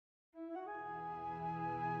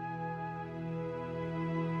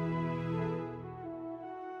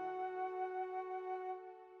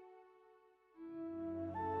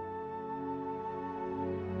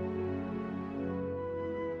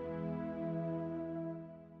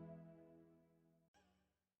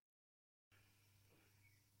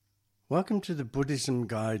Welcome to the Buddhism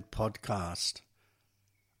Guide podcast.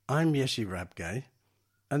 I'm Yeshi Rabgay,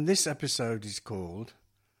 and this episode is called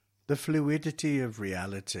The Fluidity of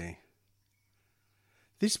Reality.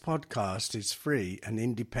 This podcast is free and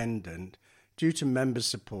independent due to member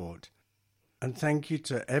support, and thank you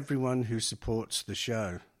to everyone who supports the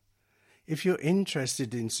show. If you're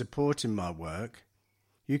interested in supporting my work,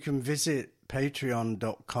 you can visit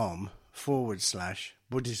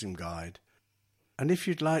patreon.com/Buddhism Guide. And if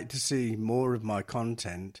you'd like to see more of my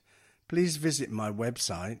content, please visit my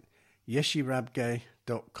website,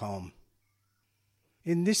 yeshirabgay.com.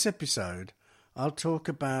 In this episode, I'll talk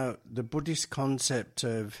about the Buddhist concept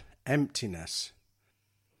of emptiness.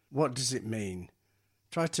 What does it mean?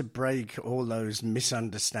 Try to break all those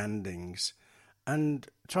misunderstandings and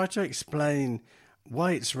try to explain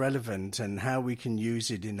why it's relevant and how we can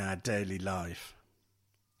use it in our daily life.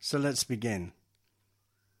 So let's begin.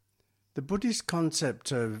 The Buddhist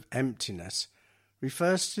concept of emptiness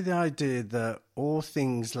refers to the idea that all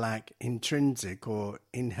things lack intrinsic or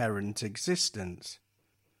inherent existence.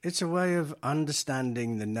 It's a way of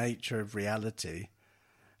understanding the nature of reality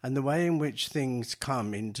and the way in which things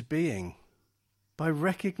come into being. By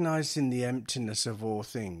recognizing the emptiness of all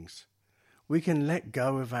things, we can let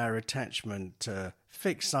go of our attachment to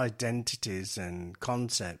fixed identities and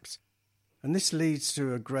concepts, and this leads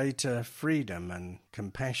to a greater freedom and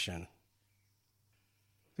compassion.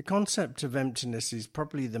 The concept of emptiness is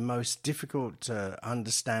probably the most difficult to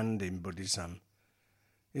understand in Buddhism.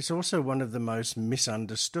 It's also one of the most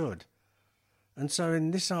misunderstood. And so in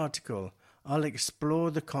this article, I'll explore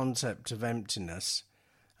the concept of emptiness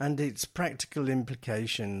and its practical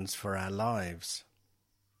implications for our lives.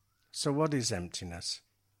 So what is emptiness?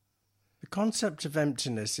 The concept of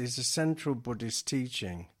emptiness is a central Buddhist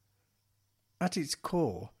teaching. At its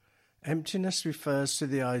core, emptiness refers to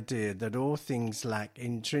the idea that all things lack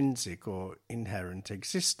intrinsic or inherent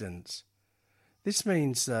existence. This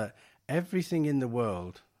means that everything in the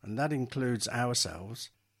world, and that includes ourselves,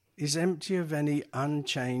 is empty of any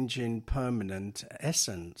unchanging permanent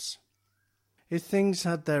essence. If things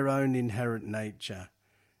had their own inherent nature,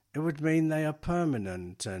 it would mean they are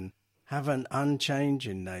permanent and have an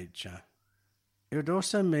unchanging nature. It would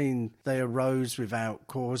also mean they arose without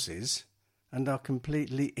causes and are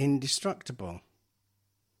completely indestructible.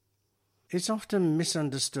 It's often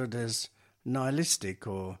misunderstood as nihilistic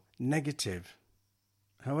or negative.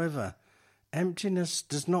 However, emptiness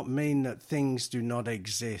does not mean that things do not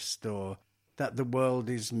exist or that the world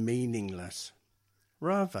is meaningless.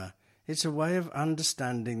 Rather, it's a way of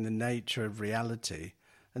understanding the nature of reality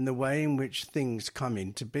and the way in which things come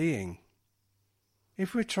into being.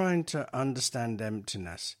 If we're trying to understand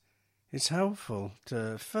emptiness, it's helpful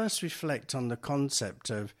to first reflect on the concept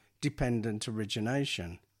of dependent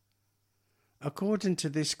origination. According to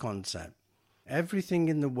this concept, everything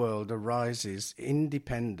in the world arises in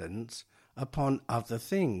dependence upon other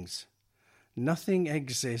things. Nothing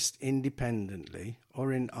exists independently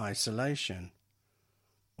or in isolation.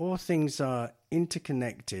 All things are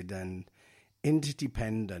interconnected and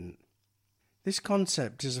interdependent. This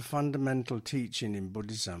concept is a fundamental teaching in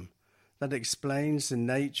Buddhism that explains the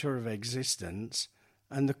nature of existence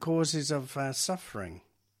and the causes of our suffering.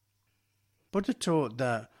 Buddha taught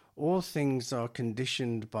that all things are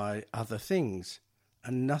conditioned by other things,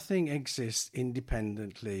 and nothing exists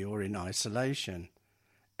independently or in isolation.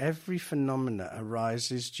 Every phenomena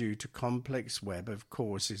arises due to a complex web of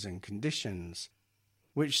causes and conditions,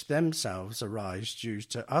 which themselves arise due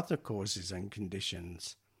to other causes and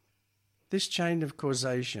conditions. This chain of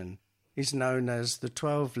causation is known as the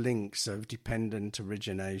 12 links of dependent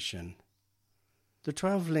origination. The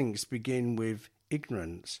 12 links begin with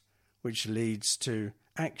ignorance, which leads to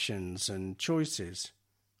actions and choices,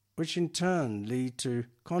 which in turn lead to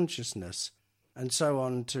consciousness, and so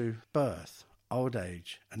on to birth, old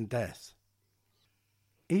age, and death.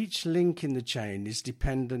 Each link in the chain is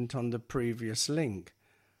dependent on the previous link,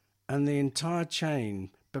 and the entire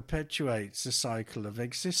chain perpetuates the cycle of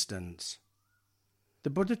existence. The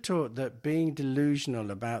Buddha taught that being delusional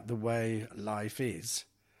about the way life is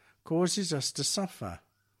causes us to suffer,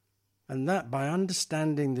 and that by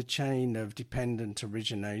understanding the chain of dependent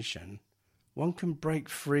origination, one can break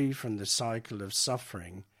free from the cycle of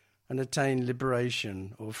suffering and attain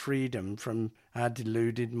liberation or freedom from our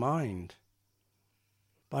deluded mind.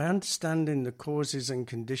 By understanding the causes and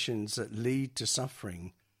conditions that lead to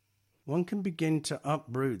suffering, one can begin to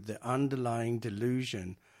uproot the underlying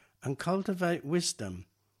delusion and cultivate wisdom,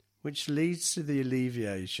 which leads to the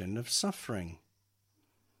alleviation of suffering.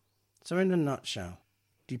 So in a nutshell,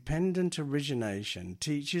 dependent origination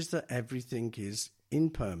teaches that everything is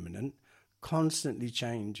impermanent, constantly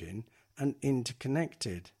changing, and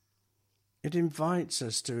interconnected. It invites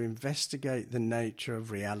us to investigate the nature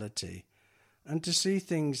of reality and to see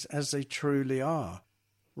things as they truly are,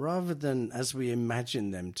 rather than as we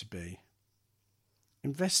imagine them to be.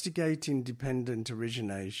 Investigating dependent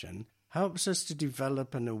origination helps us to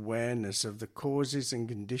develop an awareness of the causes and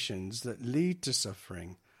conditions that lead to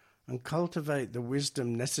suffering and cultivate the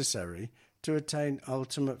wisdom necessary to attain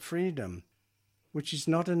ultimate freedom, which is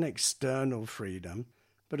not an external freedom,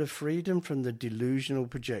 but a freedom from the delusional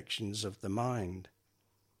projections of the mind.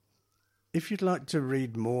 If you'd like to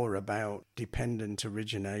read more about dependent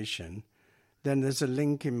origination, then there's a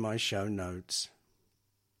link in my show notes.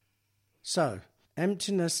 So,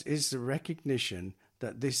 emptiness is the recognition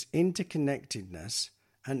that this interconnectedness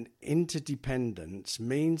and interdependence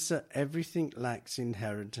means that everything lacks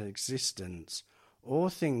inherent existence. All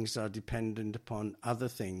things are dependent upon other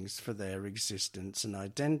things for their existence and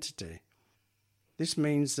identity. This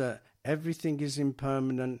means that everything is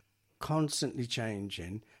impermanent, constantly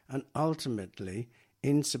changing, and ultimately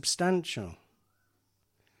insubstantial.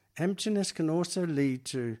 Emptiness can also lead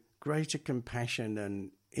to greater compassion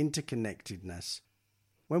and interconnectedness.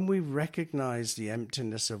 When we recognize the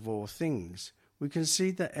emptiness of all things, we can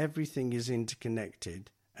see that everything is interconnected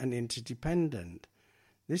and interdependent.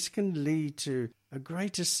 This can lead to a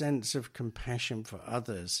greater sense of compassion for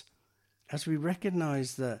others, as we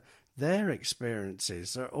recognize that their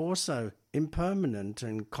experiences are also impermanent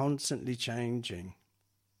and constantly changing.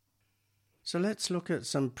 So let's look at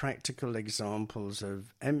some practical examples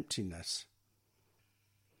of emptiness.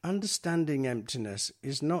 Understanding emptiness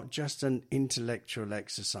is not just an intellectual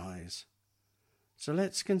exercise. So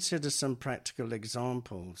let's consider some practical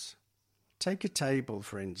examples. Take a table,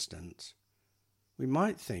 for instance. We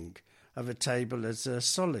might think of a table as a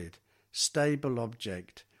solid, stable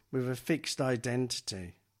object with a fixed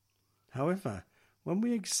identity. However, when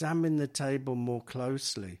we examine the table more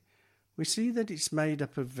closely, we see that it's made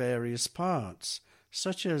up of various parts,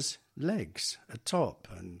 such as legs, a top,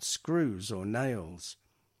 and screws or nails.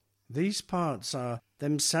 These parts are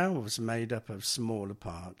themselves made up of smaller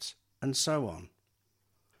parts, and so on.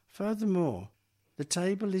 Furthermore, the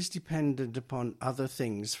table is dependent upon other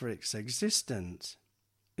things for its existence.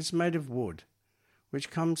 It's made of wood, which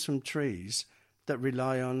comes from trees that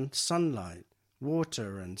rely on sunlight,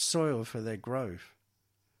 water, and soil for their growth.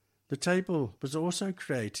 The table was also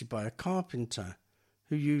created by a carpenter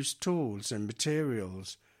who used tools and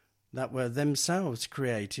materials that were themselves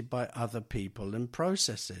created by other people and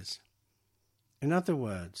processes. In other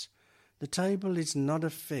words, the table is not a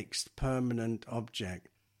fixed, permanent object.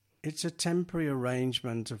 It's a temporary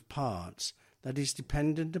arrangement of parts that is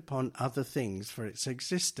dependent upon other things for its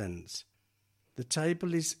existence. The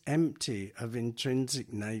table is empty of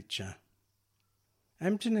intrinsic nature.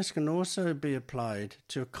 Emptiness can also be applied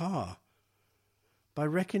to a car. By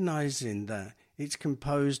recognizing that it's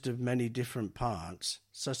composed of many different parts,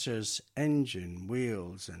 such as engine,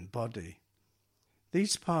 wheels, and body.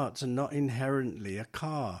 These parts are not inherently a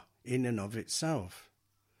car in and of itself,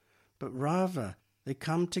 but rather they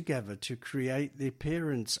come together to create the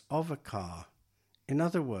appearance of a car. In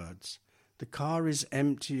other words, the car is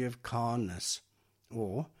empty of carness,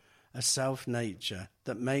 or a self-nature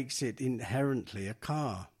that makes it inherently a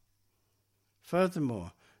car.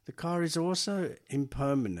 Furthermore, the car is also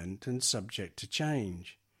impermanent and subject to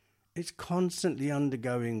change. It's constantly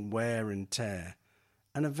undergoing wear and tear,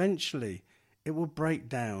 and eventually it will break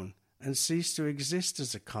down and cease to exist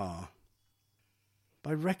as a car.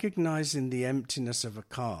 By recognizing the emptiness of a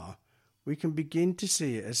car, we can begin to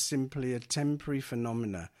see it as simply a temporary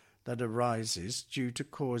phenomena that arises due to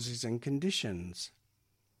causes and conditions.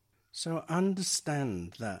 So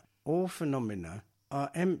understand that all phenomena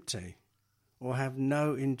are empty or have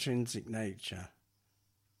no intrinsic nature.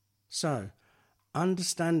 So,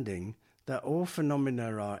 understanding that all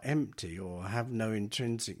phenomena are empty or have no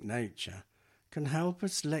intrinsic nature can help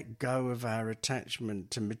us let go of our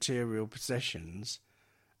attachment to material possessions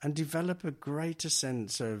and develop a greater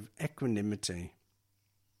sense of equanimity.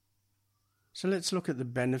 So let's look at the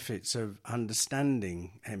benefits of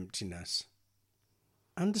understanding emptiness.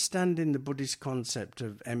 Understanding the Buddhist concept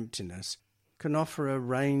of emptiness can offer a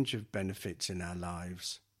range of benefits in our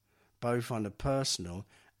lives, both on a personal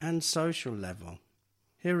and social level.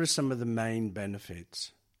 Here are some of the main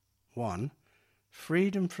benefits. 1.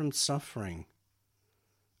 Freedom from suffering.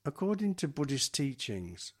 According to Buddhist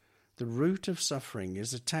teachings, the root of suffering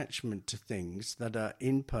is attachment to things that are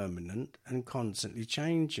impermanent and constantly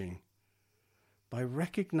changing. By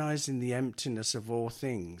recognizing the emptiness of all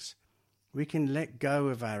things, we can let go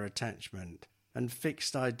of our attachment and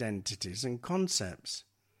fixed identities and concepts.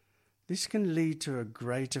 This can lead to a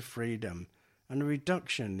greater freedom and a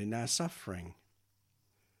reduction in our suffering.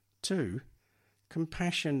 2.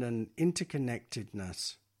 Compassion and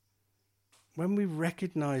interconnectedness. When we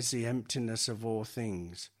recognize the emptiness of all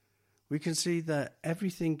things, we can see that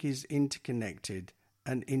everything is interconnected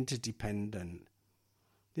and interdependent.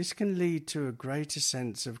 This can lead to a greater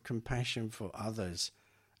sense of compassion for others,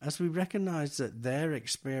 as we recognize that their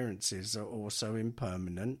experiences are also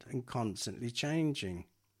impermanent and constantly changing.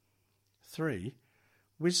 3.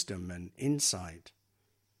 Wisdom and insight.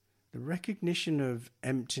 The recognition of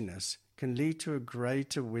emptiness can lead to a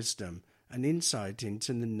greater wisdom and insight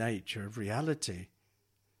into the nature of reality.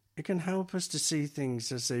 It can help us to see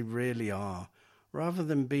things as they really are, rather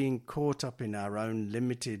than being caught up in our own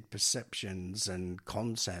limited perceptions and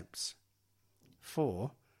concepts.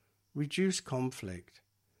 4. Reduce conflict.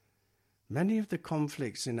 Many of the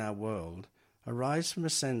conflicts in our world arise from a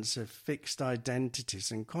sense of fixed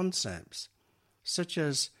identities and concepts, such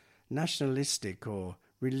as nationalistic or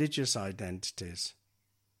religious identities.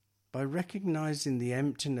 By recognizing the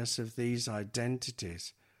emptiness of these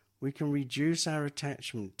identities, we can reduce our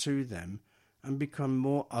attachment to them and become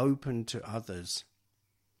more open to others.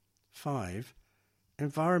 5.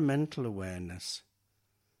 Environmental awareness.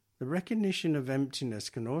 The recognition of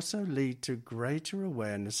emptiness can also lead to greater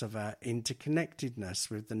awareness of our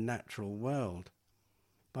interconnectedness with the natural world.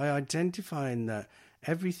 By identifying that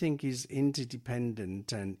everything is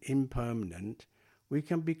interdependent and impermanent, we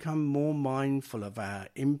can become more mindful of our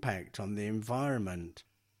impact on the environment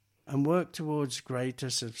and work towards greater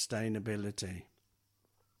sustainability.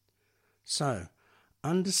 So,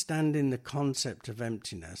 understanding the concept of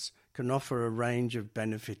emptiness can offer a range of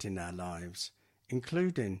benefit in our lives,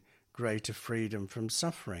 including greater freedom from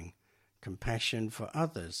suffering, compassion for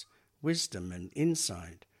others, wisdom and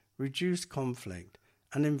insight, reduced conflict,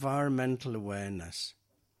 and environmental awareness.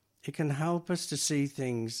 It can help us to see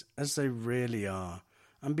things as they really are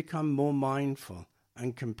and become more mindful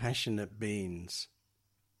and compassionate beings.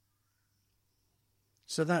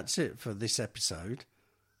 So that's it for this episode.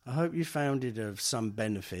 I hope you found it of some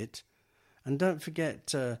benefit, and don't forget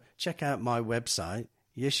to check out my website,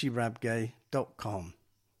 yeshirabge.com.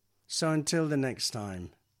 So until the next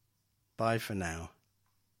time, bye for now.